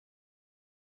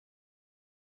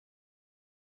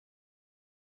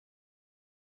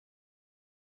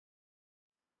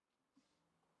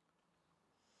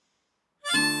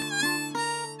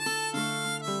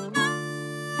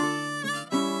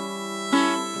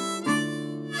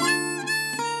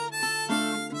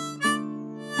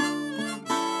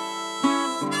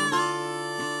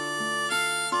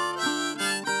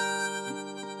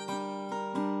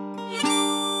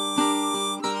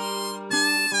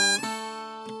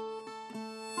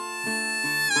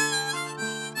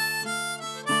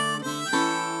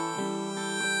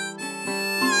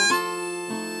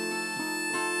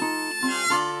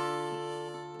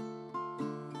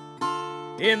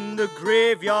in the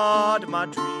graveyard of my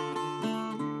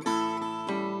dream,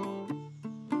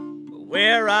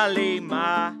 where I lay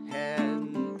my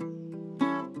head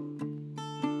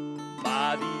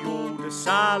by the old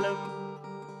asylum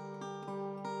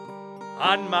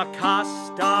on my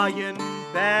cast iron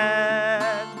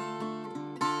bed,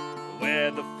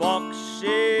 where the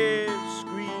foxes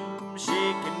scream,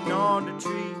 shaking on the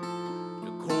tree,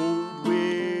 the cold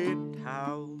wind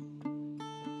howls,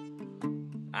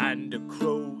 and the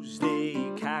crows they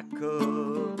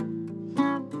cackle,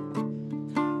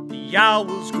 the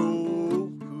owls go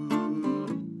hoo,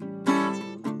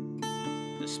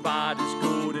 the spiders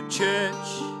go to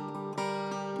church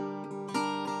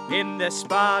in their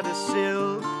spider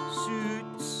silk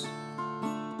suits,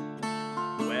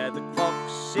 where the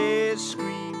foxes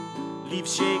scream,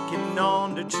 leaves shaking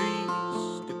on the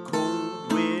trees, the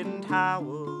cold wind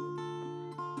howls.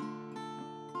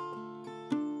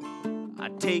 I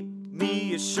take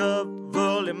me a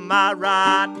shovel in my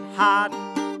right hand,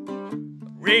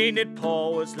 rain it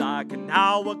pours like an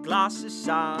hourglass of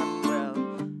sand. Well,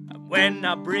 and when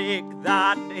I break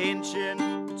that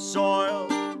ancient soil,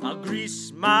 I'll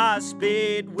grease my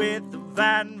spade with the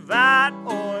Van Vat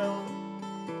oil,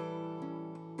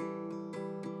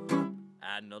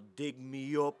 and I'll dig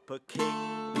me up a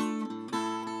king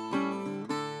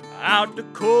out the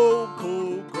cold,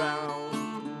 cold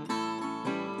ground.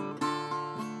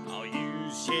 I'll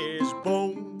use his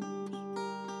bones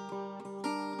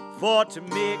for to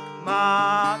make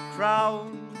my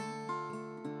crown,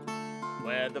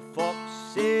 where the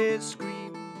foxes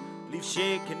scream, leaves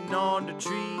shaking on the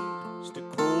trees, the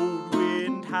cold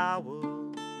wind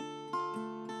howls.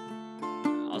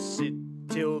 I'll sit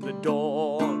till the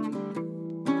dawn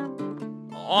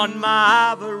on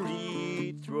my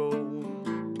ivory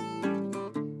throne,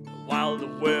 while the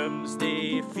worms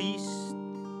they feast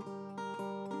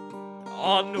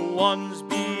on the ones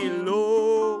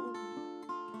below,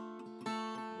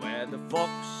 where the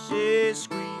foxes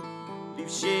scream,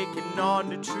 leaves shaking on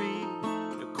the tree,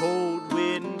 the cold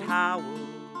wind howls,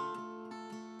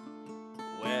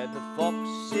 where the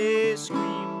foxes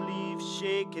scream, leaves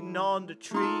shaking on the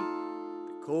tree,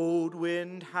 the cold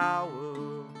wind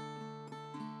howls.